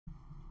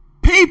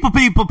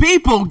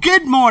People,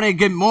 good morning.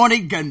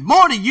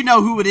 You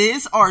know who it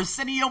is,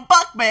 Arsenio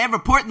Buckman,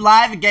 reporting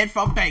live again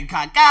from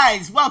Bangkok.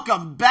 Guys,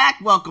 welcome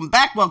back. Woke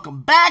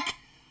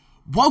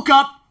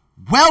up,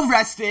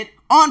 well-rested,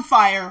 on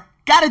fire,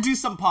 gotta do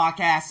some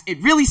podcasts.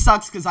 It really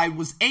sucks because I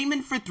was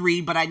aiming for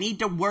 3, but I need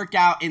to work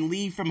out and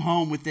leave from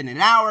home within an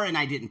hour, and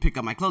I didn't pick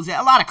up my clothes yet.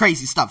 A lot of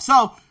crazy stuff.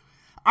 So,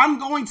 I'm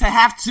going to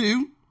have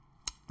to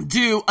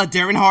do a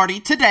Darren Hardy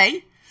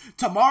today.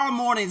 Tomorrow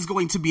morning is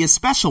going to be a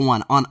special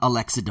one on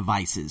Alexa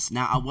devices.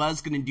 Now, I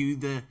was going to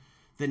do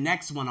the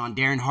next one on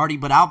Darren Hardy,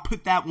 but I'll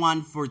put that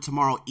one for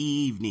tomorrow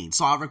evening.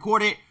 So I'll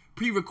record it,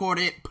 pre-record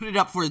it, put it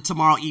up for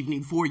tomorrow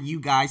evening for you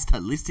guys to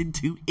listen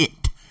to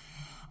it.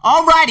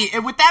 Alrighty,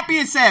 and with that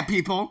being said,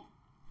 people,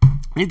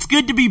 it's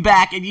good to be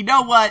back. And you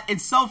know what?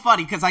 It's so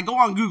funny because I go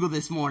on Google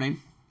this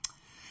morning,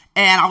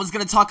 and I was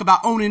going to talk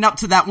about owning up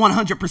to that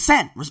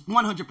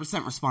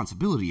 100%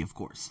 responsibility, of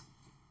course.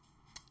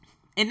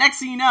 And next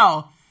thing you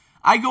know,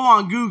 I go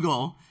on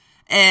Google,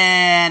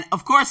 and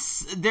of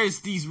course, there's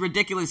these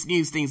ridiculous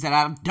news things that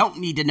I don't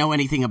need to know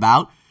anything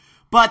about.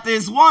 But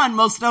there's one,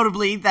 most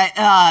notably that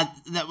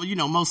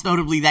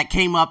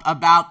came up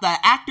about the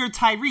actor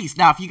Tyrese.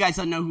 Now, if you guys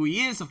don't know who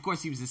he is, of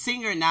course, he was a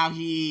singer, and now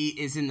he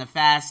is in the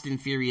Fast and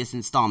Furious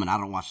installment. I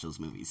don't watch those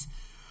movies,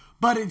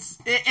 but it's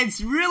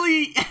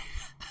really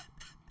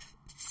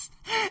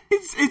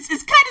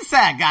it's kind of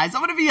sad, guys.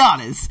 I'm gonna be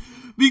honest,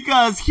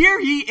 because here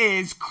he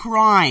is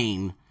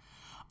crying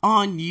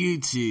on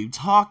YouTube,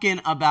 talking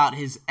about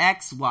his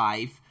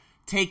ex-wife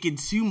taking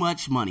too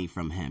much money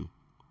from him.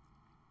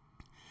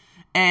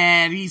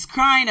 And he's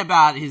crying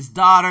about his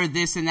daughter,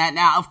 this and that.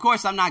 Now, of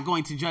course, I'm not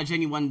going to judge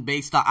anyone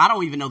based on, I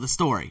don't even know the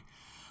story.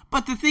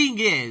 But the thing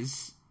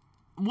is,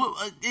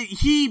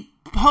 he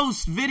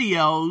posts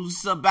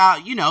videos about,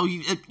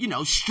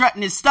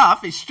 strutting his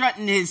stuff, and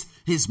strutting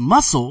his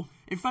muscle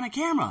in front of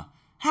camera.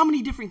 How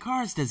many different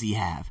cars does he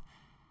have?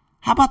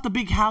 How about the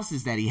big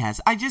houses that he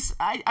has? I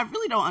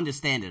really don't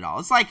understand it all.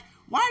 It's like,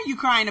 why are you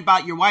crying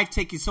about your wife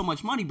taking so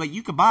much money, but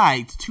you could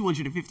buy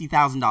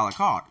 $250,000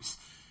 cars?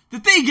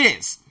 The thing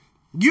is,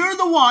 you're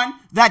the one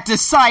that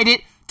decided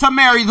to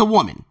marry the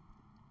woman.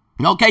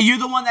 Okay, you're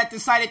the one that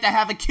decided to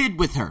have a kid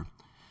with her.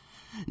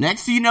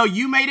 Next thing you know,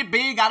 you made it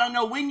big. I don't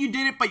know when you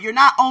did it, but you're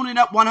not owning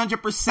up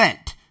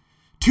 100%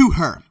 to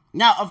her.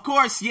 Now, of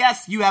course,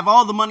 yes, you have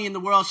all the money in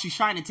the world. She's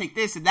trying to take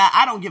this and that.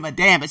 I don't give a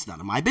damn. It's none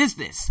of my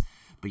business.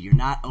 But you're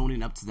not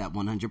owning up to that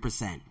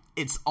 100%.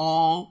 It's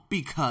all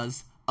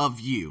because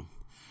of you.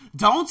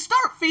 Don't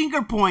start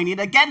finger pointing.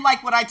 Again,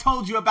 like what I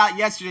told you about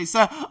yesterday.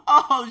 So,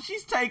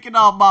 she's taking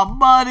all my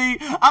money.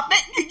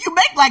 You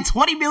make like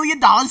 $20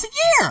 million a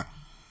year.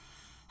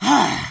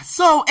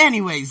 So,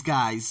 anyways,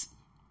 guys,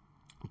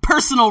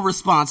 personal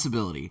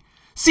responsibility.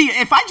 See,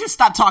 if I just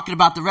stop talking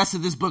about the rest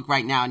of this book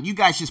right now, and you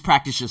guys just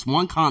practice just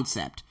one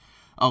concept,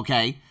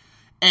 okay?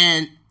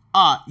 And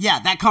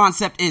that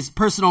concept is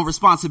personal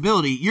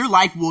responsibility. Your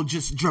life will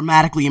just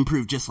dramatically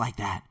improve just like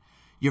that.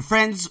 Your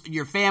friends,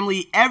 your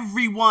family,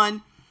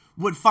 everyone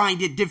would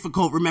find it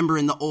difficult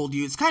remembering the old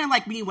you. It's kind of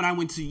like me when I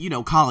went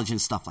to, college and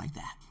stuff like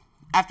that.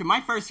 After my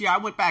first year, I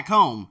went back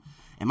home,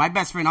 and my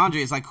best friend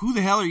Andre is like, who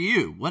the hell are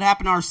you? What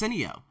happened to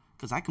Arsenio?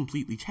 Because I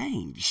completely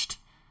changed.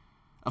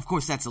 Of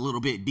course,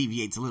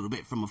 deviates a little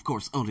bit from, of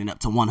course, owning up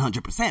to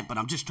 100%, but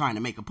I'm just trying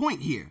to make a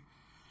point here.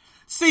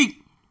 See,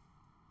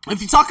 if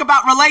you talk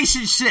about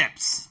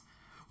relationships,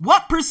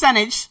 what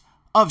percentage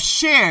of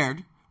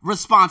shared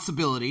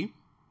responsibility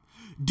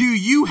do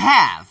you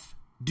have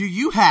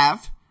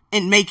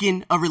in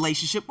making a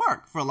relationship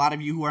work? For a lot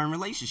of you who are in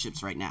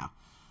relationships right now,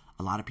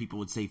 a lot of people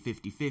would say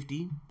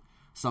 50-50.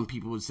 Some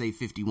people would say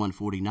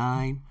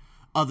 51-49.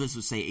 Others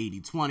would say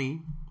 80-20.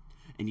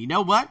 And you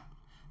know what?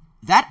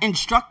 That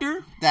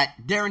instructor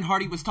that Darren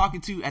Hardy was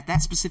talking to at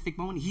that specific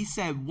moment, he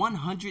said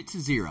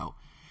 100-0.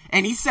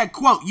 And he said,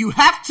 quote, you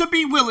have to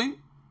be willing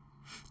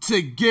to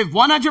give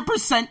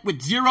 100%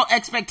 with zero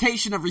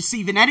expectation of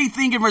receiving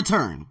anything in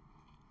return.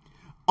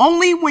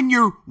 Only when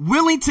you're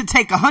willing to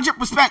take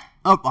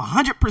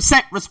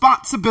 100%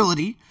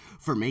 responsibility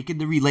for making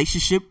the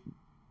relationship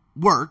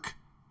work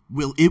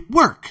will it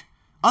work.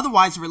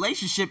 Otherwise, a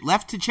relationship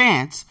left to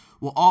chance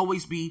will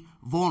always be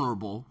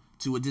vulnerable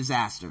to a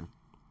disaster.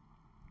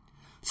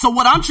 So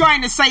what I'm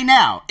trying to say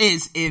now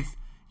is if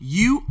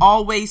you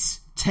always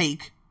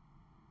take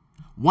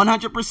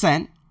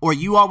 100%, or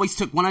you always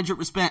took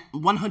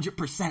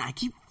 100%, I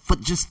keep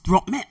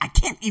I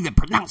can't even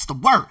pronounce the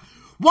word,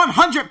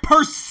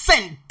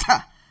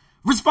 100%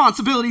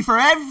 responsibility for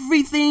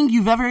everything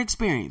you've ever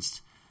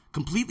experienced.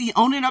 Completely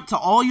owning up to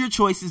all your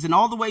choices and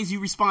all the ways you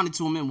responded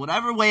to them in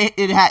whatever way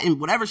in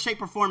whatever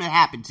shape or form it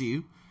happened to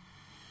you.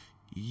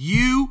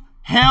 You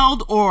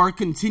held or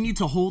continue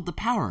to hold the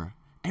power.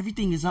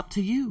 Everything is up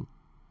to you.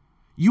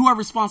 You are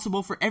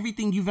responsible for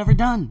everything you've ever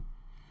done,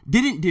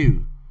 didn't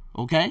do,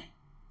 okay?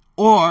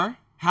 Or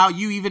how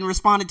you even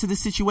responded to the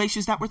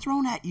situations that were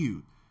thrown at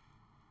you.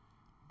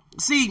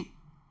 See,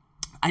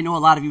 I know a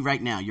lot of you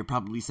right now, you're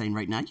probably saying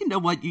right now, you know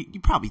what,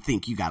 you probably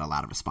think you got a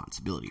lot of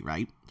responsibility,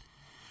 right?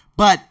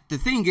 But the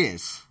thing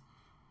is,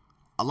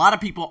 a lot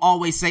of people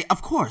always say,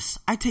 of course,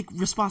 I take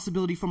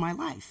responsibility for my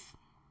life.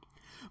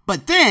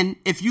 But then,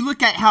 if you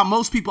look at how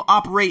most people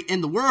operate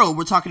in the world,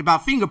 we're talking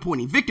about finger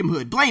pointing,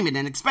 victimhood, blaming,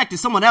 and expecting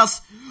someone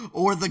else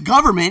or the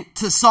government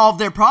to solve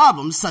their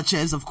problems, such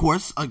as, of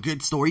course, a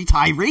good story,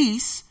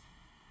 Tyrese.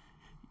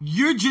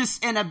 You're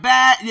going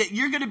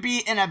to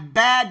be in a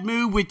bad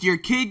mood with your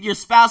kid, your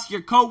spouse,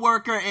 your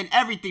coworker, and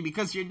everything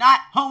because you're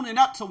not honing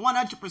up to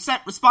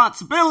 100%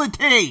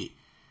 responsibility.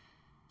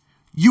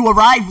 You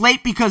arrived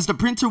late because the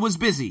printer was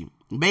busy.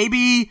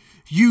 Maybe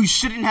you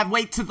shouldn't have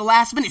waited to the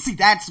last minute. See,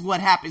 that's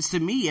what happens to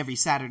me every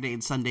Saturday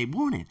and Sunday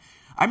morning.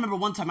 I remember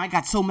one time I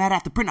got so mad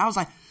at the printer. I was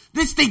like,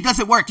 this thing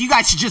doesn't work. You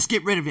guys should just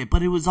get rid of it.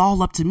 But it was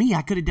all up to me.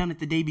 I could have done it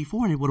the day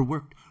before and it would have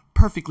worked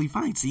perfectly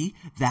fine. See,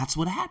 that's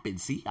what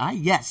happened. See,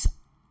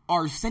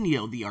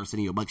 Arsenio, the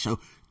Arsenio Buck Show,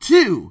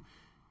 too,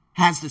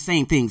 has the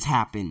same things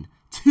happen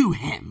to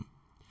him.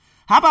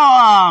 How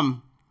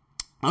about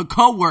a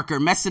coworker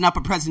messing up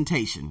a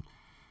presentation?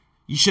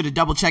 You should have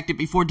double-checked it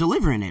before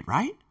delivering it,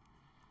 right?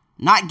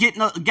 Not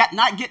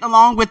getting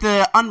along with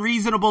the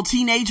unreasonable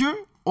teenager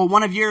or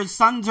one of your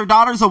sons or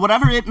daughters or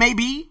whatever it may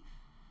be?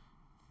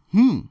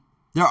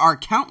 There are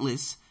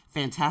countless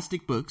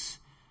fantastic books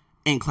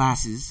and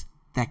classes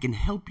that can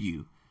help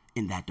you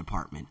in that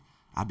department.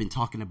 I've been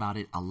talking about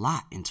it a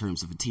lot in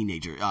terms of a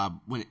teenager.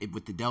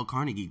 With the Dale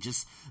Carnegie,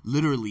 just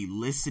literally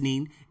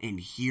listening and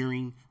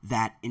hearing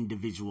that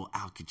individual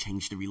out could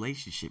change the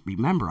relationship.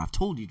 Remember, I've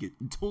told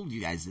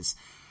you guys this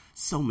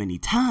so many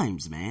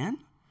times, man.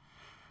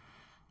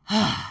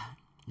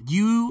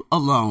 You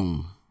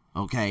alone,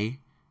 okay?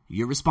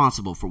 You're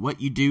responsible for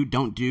what you do,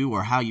 don't do,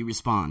 or how you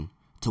respond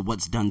to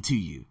what's done to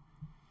you.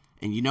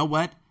 And you know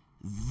what?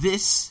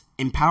 This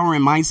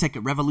empowering mindset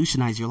could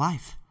revolutionize your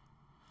life.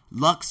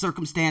 Luck,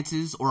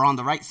 circumstances, or on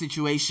the right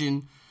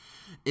situation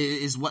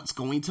is what's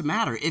going to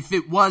matter. If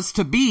it was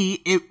to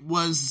be, it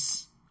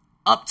was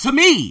up to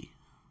me,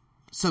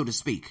 so to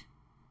speak.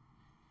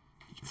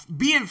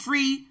 Being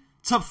free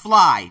to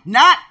fly,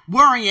 not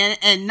worrying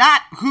and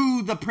not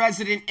who the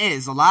president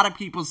is. A lot of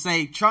people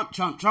say Trump,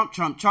 Trump, Trump,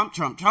 Trump, Trump,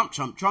 Trump, Trump,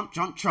 Trump, Trump,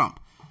 Trump, Trump.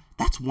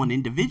 That's one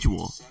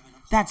individual.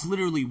 That's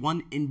literally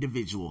one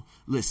individual.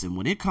 Listen,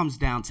 when it comes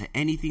down to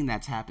anything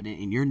that's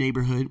happening in your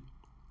neighborhood,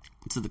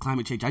 to the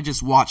climate change, I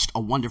just watched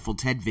a wonderful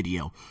TED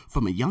video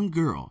from a young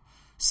girl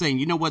saying,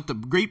 you know what, the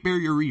Great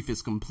Barrier Reef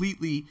is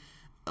completely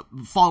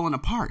falling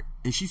apart.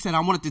 And she said,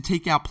 I wanted to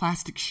take out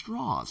plastic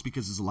straws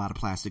because there's a lot of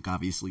plastic,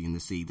 obviously, in the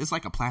sea. There's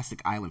like a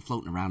plastic island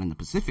floating around in the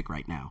Pacific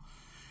right now.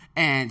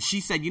 And she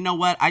said, you know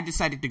what, I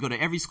decided to go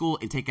to every school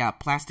and take out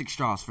plastic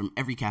straws from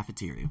every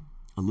cafeteria.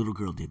 A little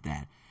girl did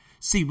that.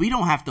 See, we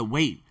don't have to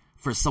wait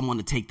for someone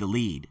to take the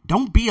lead.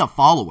 Don't be a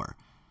follower,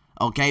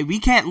 okay? We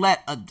can't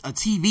let a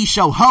TV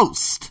show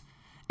host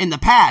in the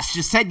past,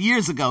 just 10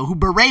 years ago, who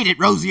berated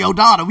Rosie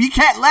O'Donnell. We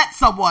can't let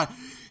someone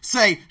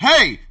say,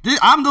 hey,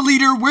 I'm the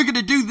leader, we're going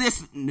to do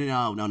this.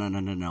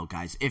 No,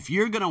 guys. If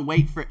you're going to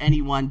wait for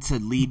anyone to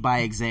lead by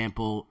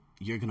example,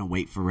 you're going to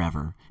wait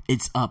forever.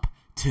 It's up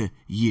to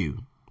you.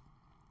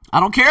 I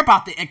don't care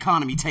about the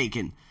economy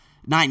taken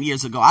 9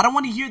 years ago. I don't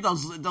want to hear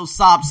those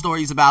sob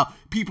stories about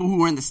people who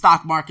were in the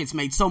stock markets,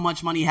 made so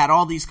much money, had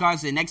all these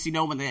cars, and next you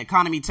know, when the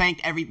economy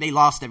tanked, they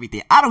lost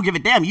everything. I don't give a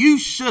damn. You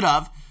should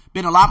have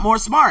been a lot more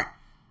smart.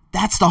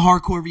 That's the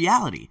hardcore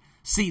reality.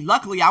 See,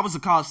 luckily I was a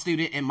college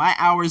student and my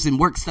hours in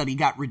work study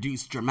got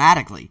reduced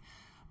dramatically.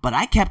 But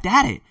I kept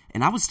at it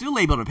and I was still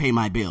able to pay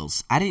my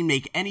bills. I didn't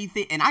make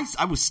anything, and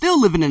I was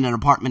still living in an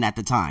apartment at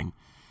the time.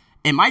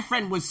 And my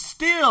friend was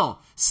still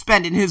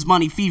spending his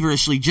money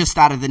feverishly just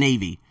out of the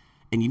Navy.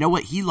 And you know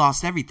what? He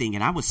lost everything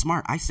and I was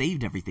smart. I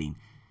saved everything.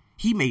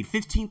 He made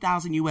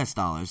 $15,000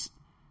 US.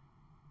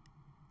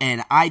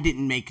 And I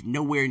didn't make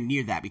nowhere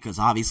near that because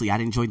obviously I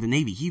didn't join the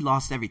Navy. He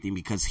lost everything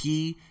because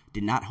he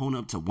did not hone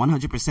up to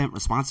 100%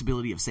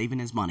 responsibility of saving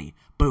his money.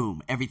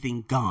 Boom,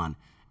 everything gone.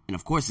 And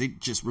of course,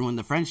 it just ruined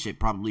the friendship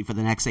probably for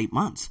the next 8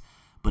 months.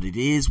 But it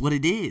is what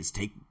it is.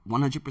 Take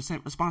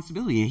 100%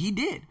 responsibility. And he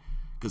did.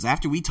 Because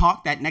after we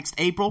talked that next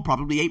April,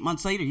 probably 8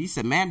 months later, he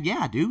said, man,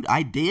 yeah, dude,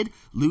 I did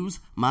lose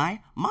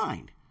my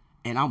mind.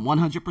 And I'm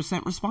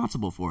 100%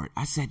 responsible for it.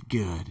 I said,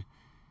 good.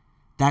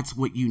 That's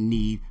what you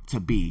need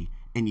to be.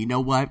 And you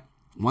know what?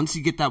 Once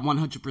you get that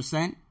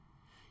 100%,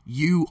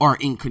 you are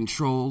in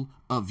control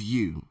of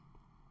you.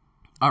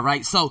 All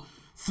right. So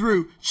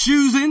through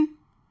choosing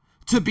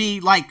to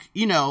be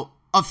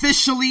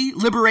officially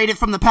liberated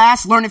from the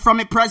past, learning from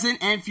it,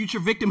 present and future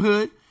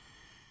victimhood,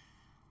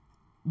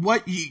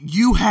 what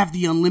you have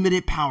the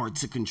unlimited power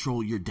to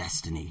control your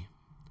destiny.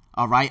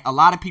 All right. A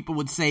lot of people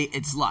would say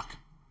it's luck.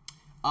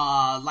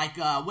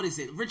 What is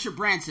it? Richard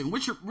Branson.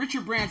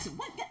 Richard Branson.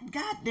 What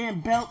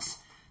goddamn belts?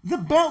 The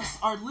belts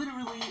are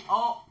literally,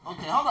 oh,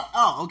 okay, hold on.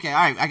 Oh, okay, all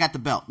right, I got the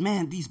belt.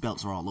 Man, these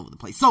belts are all over the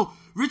place. So,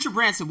 Richard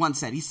Branson once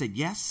said,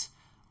 yes,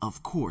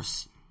 of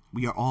course,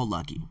 we are all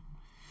lucky.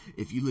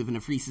 If you live in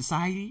a free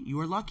society, you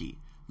are lucky.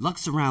 Luck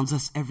surrounds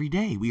us every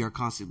day. We are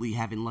constantly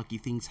having lucky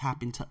things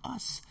happen to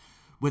us,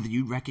 whether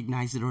you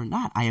recognize it or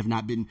not. I have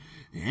not been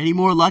any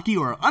more lucky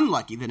or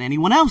unlucky than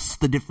anyone else.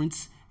 The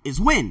difference is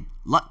when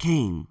luck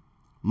came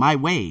my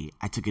way,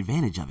 I took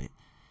advantage of it.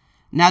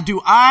 Now,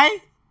 do I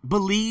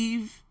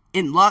believe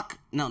in luck?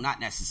 No, not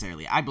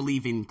necessarily. I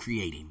believe in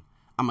creating.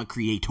 I'm a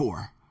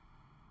creator.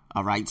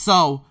 All right.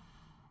 So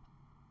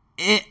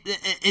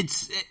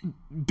it's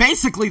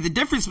basically the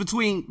difference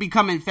between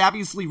becoming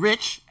fabulously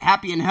rich,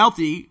 happy and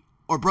healthy,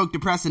 or broke,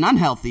 depressed, and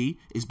unhealthy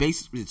is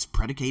it's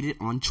predicated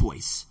on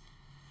choice.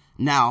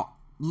 Now,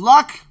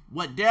 luck,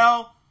 what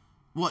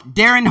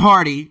Darren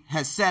Hardy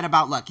has said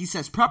about luck. He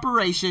says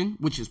preparation,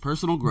 which is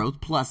personal growth,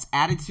 plus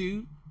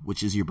attitude,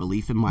 which is your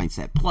belief and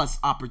mindset, plus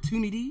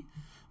opportunity,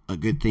 a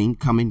good thing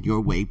coming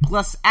your way,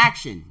 plus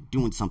action,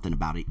 doing something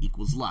about it,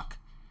 equals luck.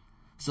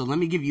 So let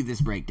me give you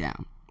this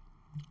breakdown.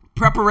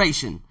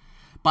 Preparation,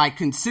 by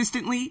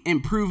consistently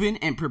improving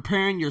and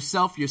preparing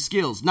yourself, your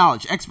skills,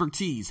 knowledge,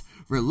 expertise,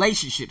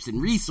 relationships,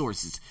 and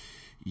resources,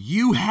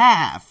 you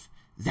have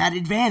that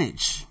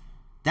advantage.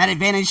 That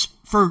advantage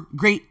for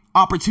great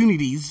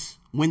opportunities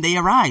when they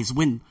arise.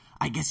 When,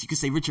 I guess you could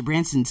say Richard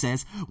Branson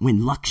says,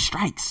 when luck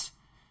strikes.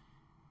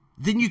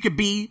 Then you could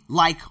be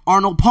like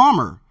Arnold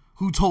Palmer,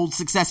 who told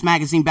Success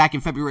Magazine back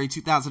in February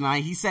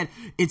 2009. He said,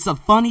 it's a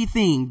funny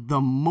thing. The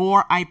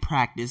more I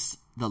practice,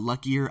 the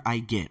luckier I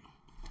get.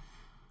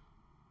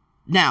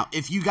 Now,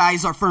 if you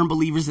guys are firm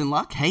believers in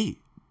luck, hey,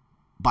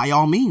 by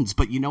all means.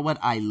 But you know what?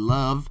 I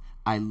love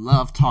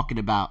talking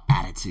about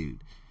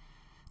attitude.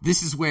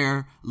 This is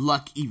where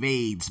luck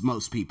evades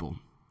most people.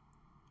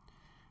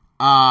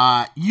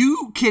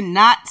 You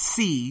cannot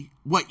see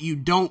what you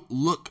don't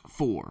look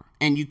for,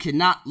 and you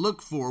cannot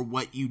look for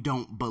what you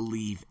don't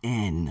believe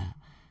in.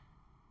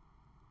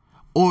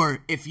 Or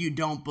if you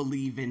don't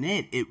believe in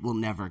it, it will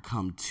never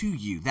come to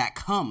you. That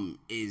come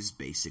is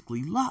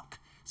basically luck.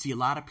 See, a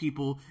lot of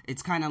people,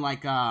 it's kind of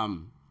like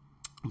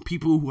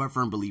people who are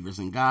firm believers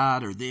in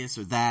God or this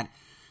or that.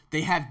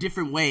 They have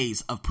different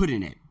ways of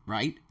putting it,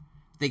 right?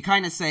 They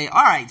kind of say,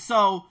 all right,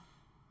 so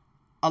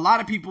a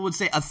lot of people would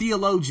say a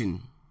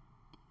theologian,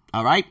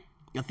 all right?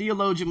 A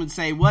theologian would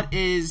say, what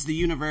is the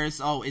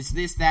universe? Oh, it's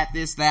this,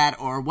 that,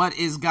 or what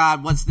is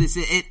God? What's this?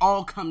 It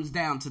all comes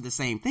down to the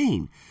same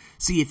thing.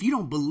 See, if you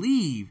don't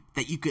believe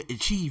that you could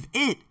achieve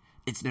it,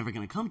 it's never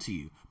going to come to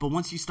you. But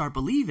once you start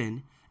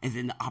believing, and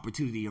then the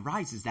opportunity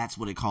arises, that's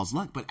what it calls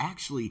luck. But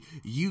actually,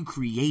 you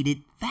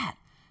created that.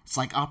 It's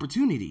like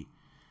opportunity.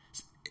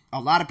 A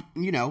lot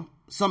of,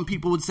 some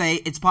people would say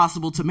it's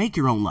possible to make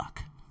your own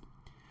luck.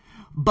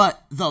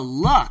 But the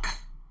luck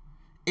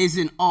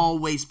isn't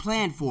always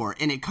planned for.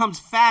 And it comes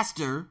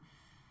faster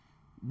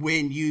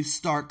when you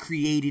start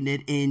creating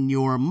it in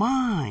your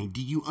mind.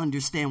 Do you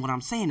understand what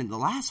I'm saying? And the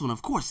last one,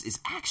 of course, is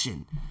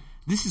action.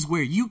 This is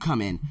where you come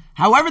in.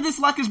 However this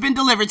luck has been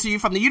delivered to you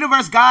from the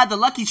universe, God, the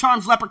Lucky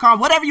Charms, leprechaun,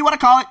 whatever you want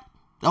to call it,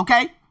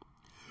 okay?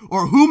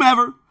 Or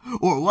whomever,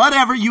 or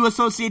whatever you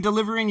associate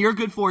delivering your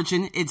good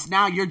fortune, it's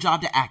now your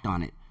job to act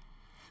on it.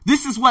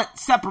 This is what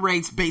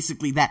separates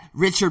basically that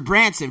Richard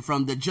Branson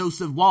from the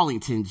Joseph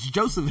Wallingtons.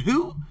 Joseph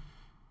who?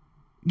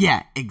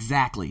 Yeah,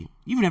 exactly.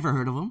 You've never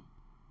heard of him.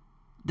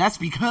 That's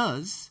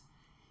because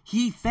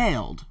he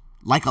failed,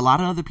 like a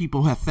lot of other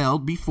people have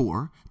failed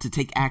before, to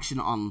take action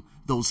on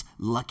those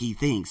lucky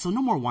things. So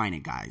no more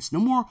whining, guys. No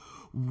more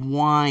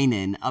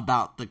whining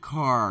about the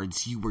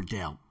cards you were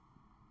dealt,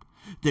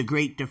 the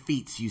great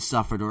defeats you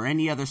suffered, or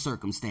any other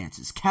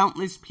circumstances.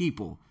 Countless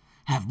people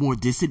have more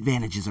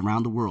disadvantages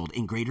around the world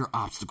and greater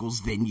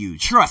obstacles than you.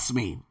 Trust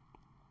me.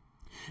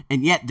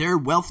 And yet they're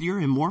wealthier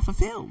and more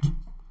fulfilled.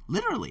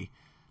 Literally.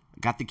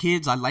 Got the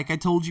kids, like I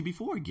told you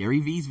before, Gary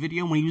Vee's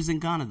video when he was in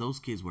Ghana, those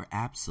kids were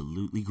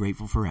absolutely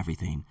grateful for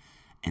everything.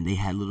 And they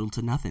had little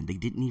to nothing. They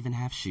didn't even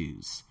have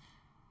shoes.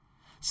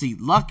 See,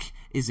 luck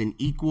is an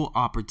equal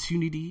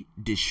opportunity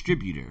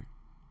distributor.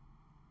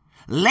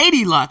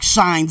 Lady Luck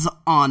shines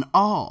on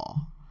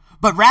all.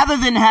 But rather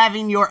than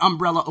having your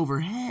umbrella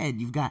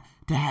overhead, you've got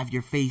to have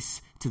your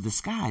face to the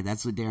sky.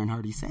 That's what Darren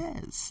Hardy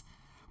says.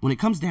 When it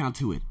comes down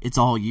to it, it's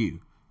all you,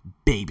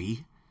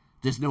 baby.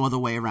 There's no other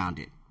way around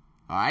it.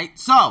 All right,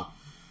 so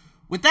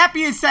with that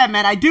being said,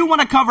 man, I do want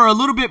to cover a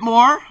little bit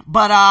more,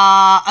 but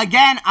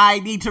again,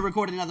 I need to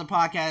record another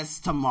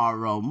podcast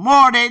tomorrow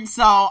morning,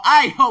 so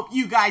I hope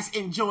you guys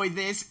enjoy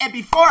this. And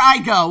before I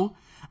go,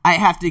 I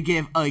have to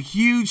give a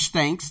huge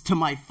thanks to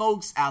my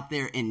folks out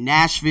there in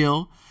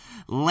Nashville,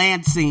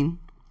 Lansing,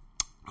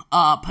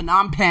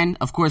 Phnom Penh,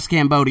 of course,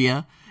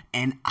 Cambodia,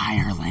 and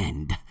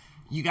Ireland.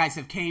 You guys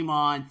have came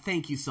on.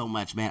 Thank you so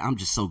much, man. I'm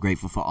just so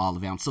grateful for all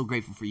of it. I'm so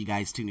grateful for you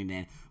guys tuning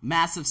in.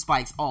 Massive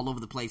spikes all over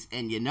the place.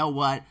 And you know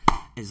what?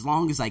 As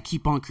long as I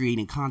keep on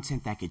creating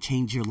content that could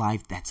change your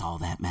life, that's all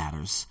that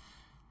matters.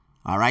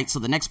 All right. So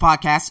the next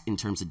podcast, in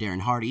terms of Darren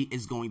Hardy,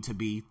 is going to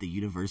be the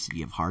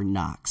University of Hard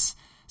Knocks.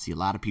 See, a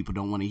lot of people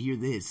don't want to hear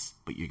this,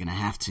 but you're going to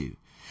have to.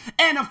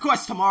 And of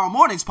course, tomorrow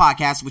morning's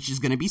podcast, which is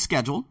going to be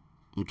scheduled.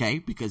 Okay.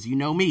 Because you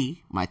know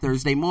me, my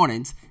Thursday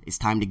mornings, it's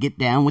time to get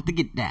down with the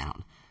get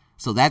down.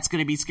 So that's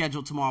going to be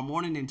scheduled tomorrow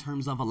morning in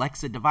terms of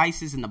Alexa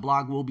devices, and the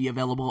blog will be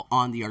available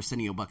on the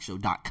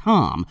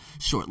ArsenioBuckShow.com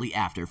shortly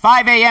after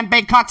 5 a.m.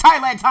 Bangkok,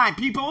 Thailand time,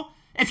 people.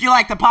 If you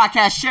like the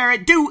podcast, share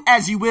it. Do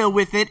as you will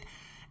with it.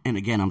 And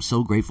again, I'm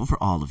so grateful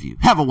for all of you.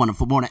 Have a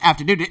wonderful morning,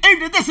 afternoon, and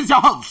evening. This is your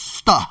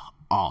host,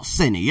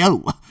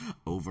 Arsenio.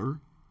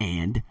 Over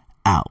and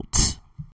out.